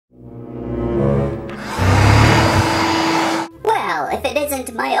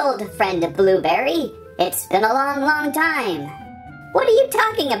old friend Blueberry. It's been a long, long time. What are you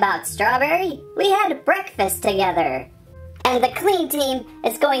talking about, Strawberry? We had breakfast together. And the clean team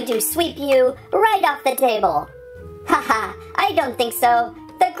is going to sweep you right off the table. Haha, I don't think so.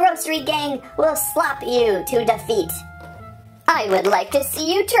 The Grossery Gang will slop you to defeat. I would like to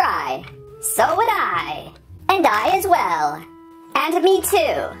see you try. So would I. And I as well. And me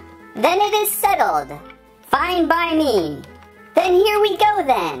too. Then it is settled. Fine by me. Then here we go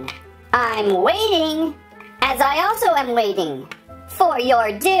then. I'm waiting, as I also am waiting, for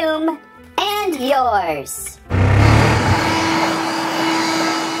your doom and yours.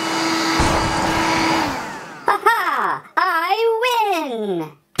 Ha-ha! I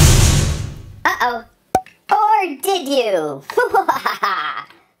win! Uh-oh. Or did you?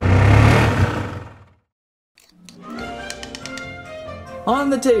 On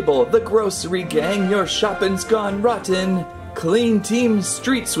the table, the Grossery Gang, your shopping's gone rotten. Clean Team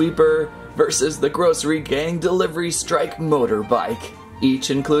Street Sweeper versus the Grossery Gang Delivery Strike Motorbike. Each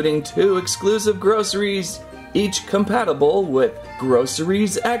including 2 exclusive groceries, each compatible with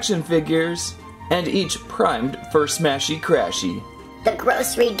Grosseries Action Figures, and each primed for Smashy Crashy. The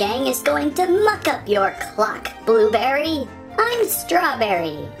Grossery Gang is going to muck up your clock, Blueberry. I'm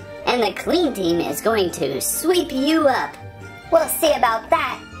Strawberry. And the Clean Team is going to sweep you up. We'll see about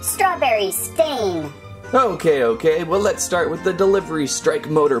that, Strawberry Stain. Okay, well let's start with the Delivery Strike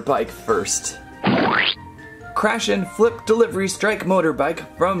Motorbike first. Crash and flip Delivery Strike Motorbike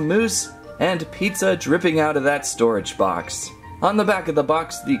from Moose, and pizza dripping out of that storage box. On the back of the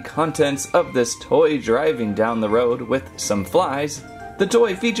box, the contents of this toy driving down the road with some flies. The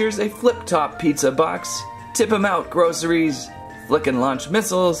toy features a flip-top pizza box, tip 'em out groceries, flick and launch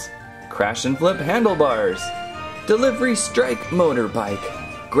missiles, crash and flip handlebars. Delivery Strike Motorbike.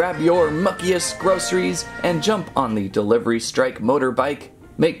 Grab your muckiest groceries and jump on the Delivery Strike Motorbike.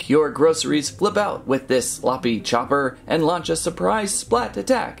 Make your groceries flip out with this sloppy chopper and launch a surprise splat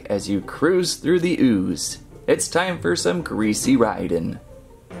attack as you cruise through the ooze. It's time for some greasy riding.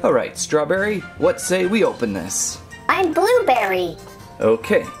 Alright, Strawberry, what say we open this? I'm Blueberry.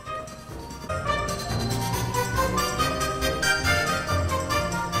 Okay.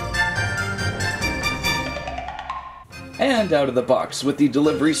 And out of the box with the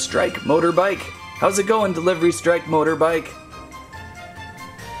Delivery Strike Motorbike. How's it going, Delivery Strike Motorbike?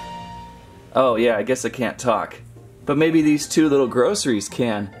 Oh yeah, I guess I can't talk. But maybe these 2 little groceries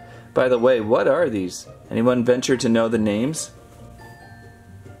can. By the way, what are these? Anyone venture to know the names?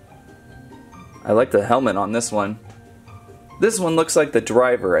 I like the helmet on this one. This one looks like the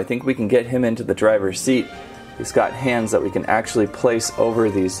driver. I think we can get him into the driver's seat. He's got hands that we can actually place over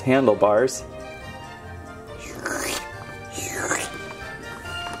these handlebars.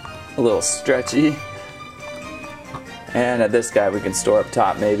 A little stretchy. And this guy we can store up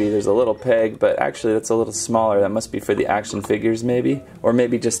top maybe. There's a little peg, but actually that's a little smaller. That must be for the action figures maybe. Or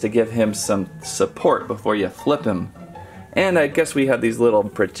maybe just to give him some support before you flip him. And I guess we have these little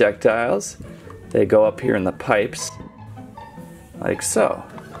projectiles. They go up here in the pipes. Like so.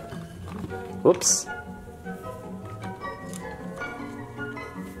 Whoops.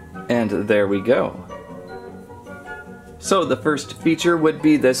 And there we go. So the first feature would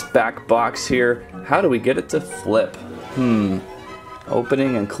be this back box here. How do we get it to flip?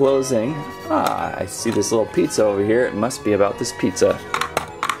 Opening and closing. Ah, I see this little pizza over here. It must be about this pizza.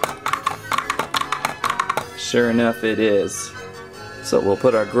 Sure enough, it is. So we'll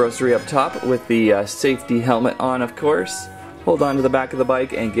put our grocery up top with the safety helmet on, of course. Hold on to the back of the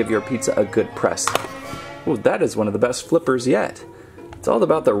bike and give your pizza a good press. Ooh, that is one of the best flippers yet. It's all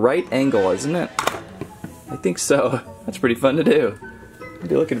about the right angle, isn't it? I think so. That's pretty fun to do. I'll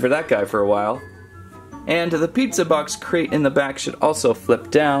be looking for that guy for a while. And the pizza box crate in the back should also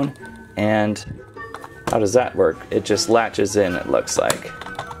flip down. And how does that work? It just latches in, it looks like.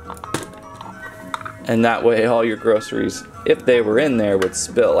 And that way all your groceries, if they were in there, would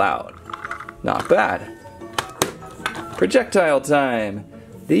spill out. Not bad. Projectile time.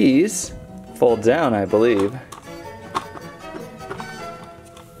 These fold down, I believe,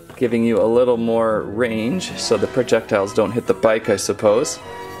 giving you a little more range so the projectiles don't hit the bike, I suppose.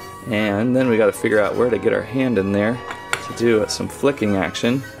 And then we got to figure out where to get our hand in there to do some flicking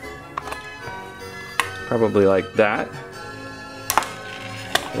action. Probably like that.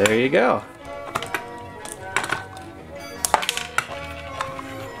 There you go.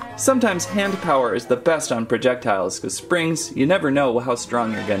 Sometimes hand power is the best on projectiles, because springs, you never know how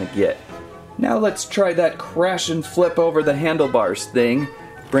strong you're gonna get. Now let's try that crash and flip over the handlebars thing.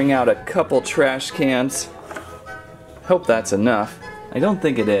 Bring out a couple trash cans. Hope that's enough. I don't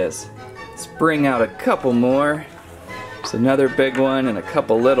think it is. Let's bring out a couple more. There's another big one and a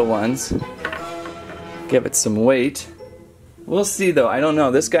couple little ones. Give it some weight. We'll see though, I don't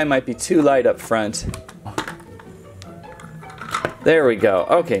know, this guy might be too light up front. There we go.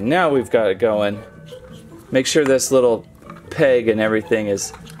 Okay, now we've got it going. Make sure this little peg and everything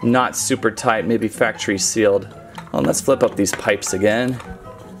is not super tight, maybe factory sealed. Well, let's flip up these pipes again.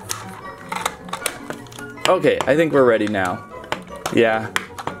 Okay, I think we're ready now. Yeah,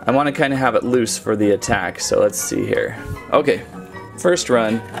 I want to kind of have it loose for the attack, so let's see here. Okay, first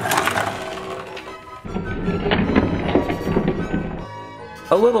run.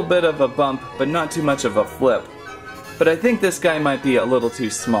 A little bit of a bump, but not too much of a flip. But I think this guy might be a little too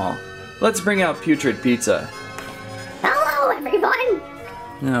small. Let's bring out Putrid Pizza. Hello, everyone!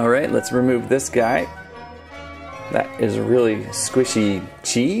 Alright, let's remove this guy. That is really squishy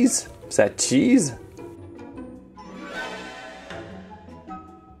cheese? Is that cheese?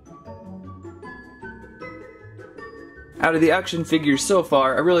 Out of the action figures so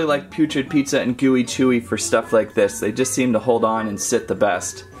far, I really like Putrid Pizza and Gooey Chewy for stuff like this. They just seem to hold on and sit the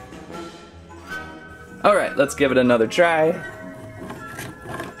best. Alright, let's give it another try.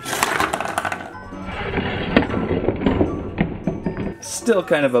 Still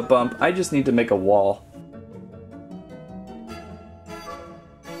kind of a bump. I just need to make a wall.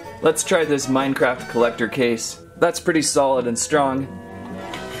 Let's try this Minecraft collector case. That's pretty solid and strong.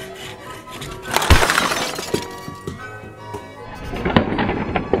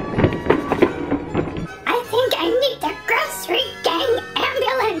 I think I need the Grossery Gang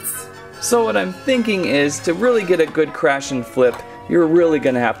ambulance. So what I'm thinking is, to really get a good crash and flip, you're really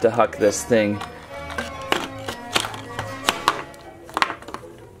gonna have to huck this thing.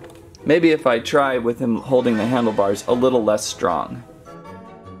 Maybe if I try with him holding the handlebars a little less strong.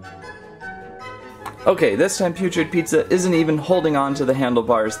 Okay, this time Putrid Pizza isn't even holding on to the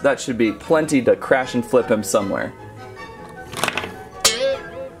handlebars. That should be plenty to crash and flip him somewhere.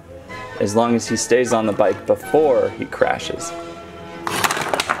 As long as he stays on the bike before he crashes.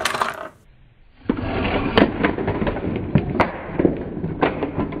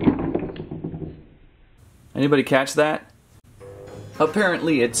 Anybody catch that?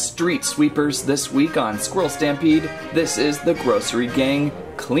 Apparently it's street sweepers this week on Squirrel Stampede. This is the Grossery Gang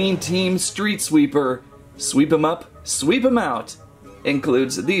Clean Team Street Sweeper. Sweep 'em up, sweep 'em out.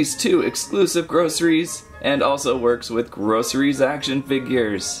 Includes these two exclusive groceries and also works with Grosseries Action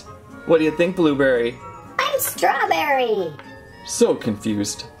Figures. What do you think, Blueberry? I'm Strawberry. So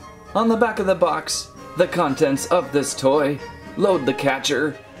confused. On the back of the box, the contents of this toy. Load the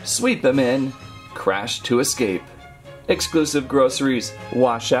catcher, sweep him in, crash to escape. Exclusive groceries,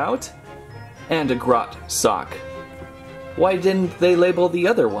 washout, and a grot sock. Why didn't they label the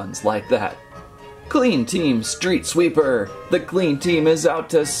other ones like that? Clean Team Street Sweeper. The Clean Team is out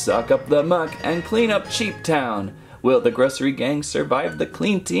to suck up the muck and clean up Cheap Town. Will the Grossery Gang survive the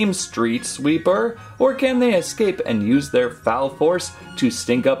Clean Team Street Sweeper? Or can they escape and use their foul force to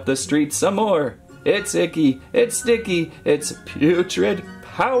stink up the streets some more? It's icky, it's sticky, it's putrid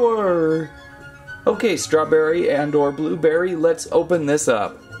power! Okay, Strawberry and or Blueberry, let's open this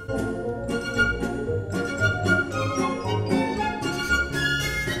up.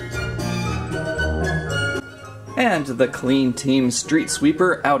 And the Clean Team Street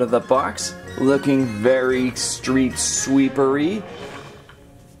Sweeper out of the box, looking very street sweepery.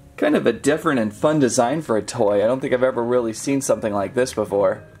 Kind of a different and fun design for a toy. I don't think I've ever really seen something like this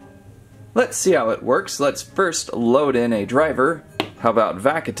before. Let's see how it works. Let's first load in a driver. How about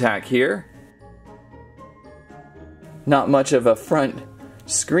Vac Attack here? Not much of a front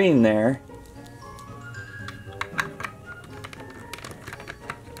screen there.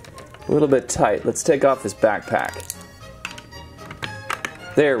 A little bit tight. Let's take off this backpack.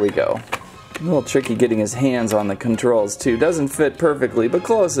 There we go. A little tricky getting his hands on the controls too. Doesn't fit perfectly, but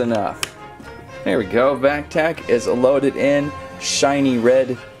close enough. There we go. Backpack is loaded in. Shiny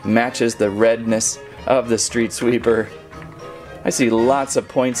red matches the redness of the street sweeper. I see lots of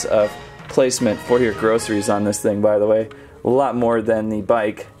points of placement for your groceries on this thing, by the way. A lot more than the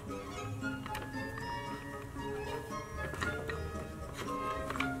bike.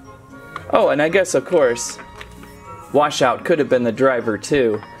 Oh, and I guess, of course, washout could have been the driver,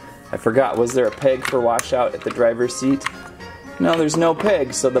 too. I forgot, was there a peg for washout at the driver's seat? No, there's no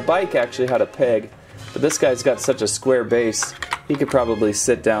peg, so the bike actually had a peg. But this guy's got such a square base, he could probably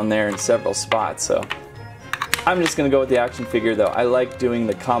sit down there in several spots, so... I'm just going to go with the action figure, though. I like doing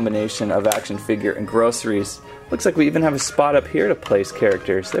the combination of action figure and groceries. Looks like we even have a spot up here to place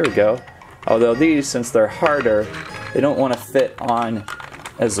characters. There we go. Although these, since they're harder, they don't want to fit on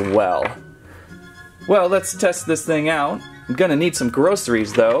as well. Well, let's test this thing out. I'm going to need some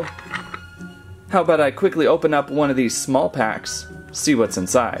groceries, though. How about I quickly open up one of these small packs, see what's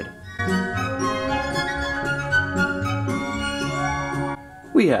inside.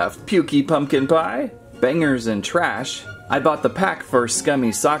 We have Pukey Pumpkin Pie, Bangers and Trash. I bought the pack for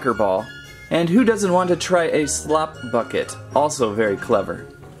Scummy Soccer Ball. And who doesn't want to try a Slop Bucket? Also very clever.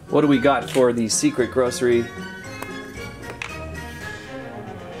 What do we got for the secret grocery?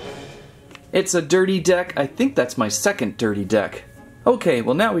 It's a dirty deck. I think that's my second dirty deck. Okay,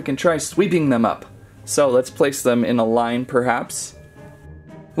 well now we can try sweeping them up. So let's place them in a line perhaps.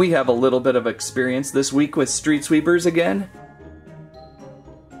 We have a little bit of experience this week with street sweepers again.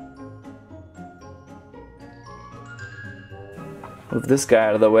 Move this guy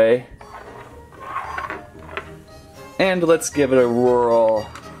out of the way. And let's give it a whirl.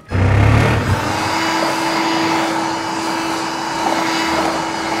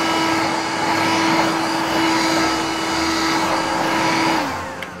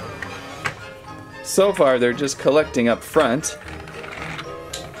 So far, they're just collecting up front.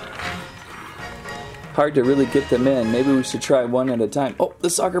 Hard to really get them in. Maybe we should try one at a time. Oh, the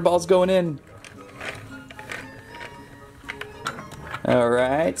soccer ball's going in.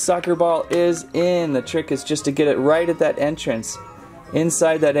 Alright, soccer ball is in. The trick is just to get it right at that entrance.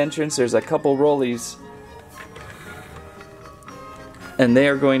 Inside that entrance, there's a couple rollies. And they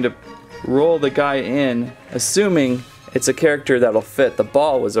are going to roll the guy in, assuming it's a character that'll fit. The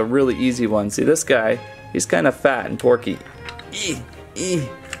ball was a really easy one. See this guy? He's kind of fat and porky.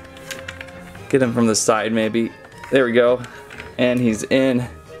 Get him from the side maybe. There we go. And he's in.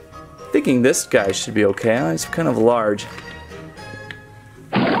 Thinking this guy should be okay. He's kind of large.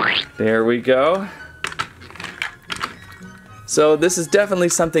 There we go. So this is definitely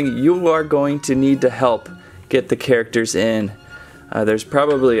something you are going to need to help get the characters in. There's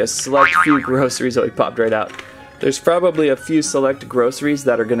probably a select few groceries. Oh, he popped right out. There's probably a few select groceries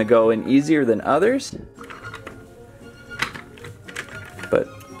that are going to go in easier than others. But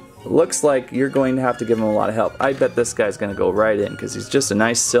looks like you're going to have to give him a lot of help. I bet this guy's going to go right in because he's just a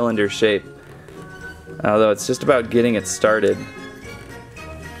nice cylinder shape. Although it's just about getting it started.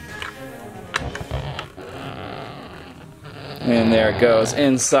 And there it goes,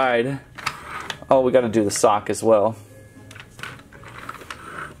 inside. Oh, we got to do the sock as well.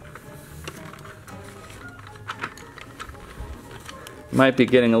 Might be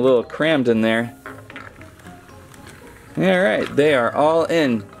getting a little crammed in there. Alright, they are all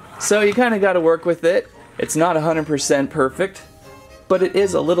in. So you kind of got to work with it. It's not 100% perfect, but it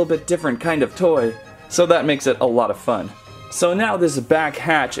is a little bit different kind of toy, so that makes it a lot of fun. So now this back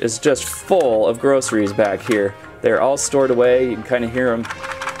hatch is just full of groceries back here. They're all stored away. You can kind of hear them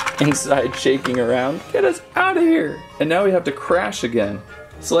inside shaking around. Get us out of here! And now we have to crash again.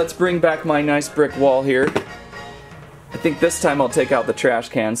 So let's bring back my nice brick wall here. I think this time I'll take out the trash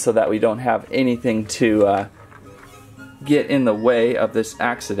cans so that we don't have anything to get in the way of this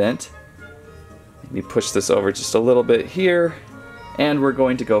accident. Let me push this over just a little bit here. And we're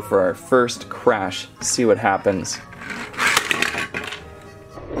going to go for our first crash. See what happens.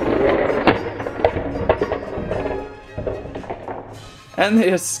 And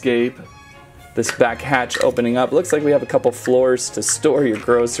they escape. This back hatch opening up. Looks like we have a couple floors to store your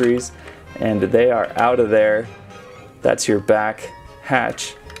groceries. And they are out of there. That's your back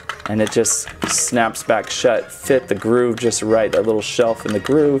hatch, and it just snaps back shut. Fit the groove just right, that little shelf in the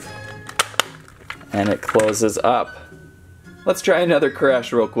groove, and it closes up. Let's try another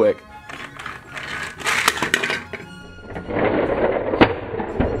crash real quick.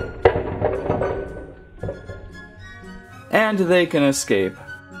 And they can escape.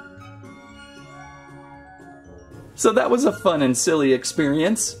 So that was a fun and silly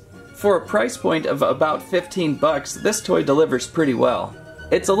experience. For a price point of about 15 bucks, this toy delivers pretty well.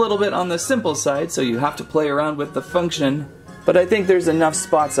 It's a little bit on the simple side, so you have to play around with the function, but I think there's enough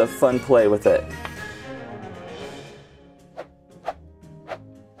spots of fun play with it.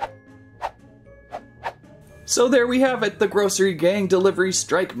 So there we have it, the Grossery Gang Delivery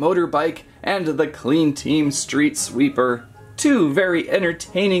Strike Motorbike and the Clean Team Street Sweeper. Two very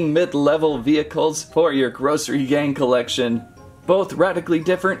entertaining mid-level vehicles for your Grossery Gang collection. Both radically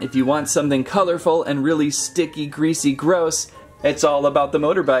different. If you want something colorful and really sticky, greasy, gross, it's all about the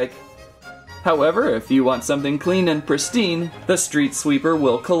motorbike. However, if you want something clean and pristine, the Street Sweeper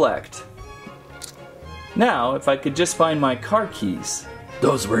will collect. Now, if I could just find my car keys.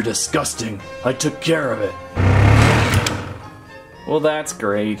 Those were disgusting. I took care of it. Well, that's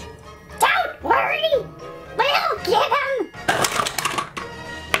great. Don't worry! We'll get him!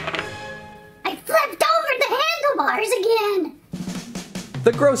 I flipped over the handlebars again!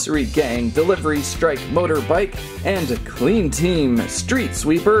 the Grossery Gang Delivery Strike Motorbike and Clean Team Street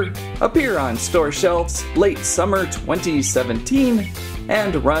Sweeper appear on store shelves late summer 2017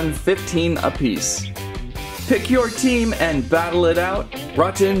 and run $15 apiece. Pick your team and battle it out.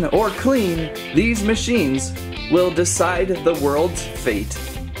 Rotten or clean, these machines will decide the world's fate.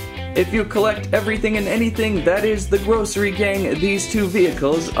 If you collect everything and anything that is the Grossery Gang, these two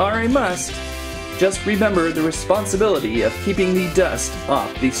vehicles are a must. Just remember the responsibility of keeping the dust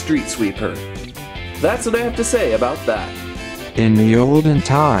off the street sweeper. That's what I have to say about that. In the olden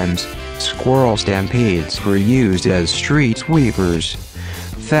times, Squirrel Stampedes were used as street sweepers.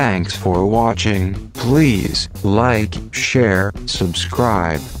 Thanks for watching. Please like, share,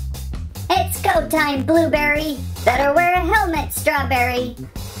 subscribe. It's go time, Blueberry. Better wear a helmet, Strawberry.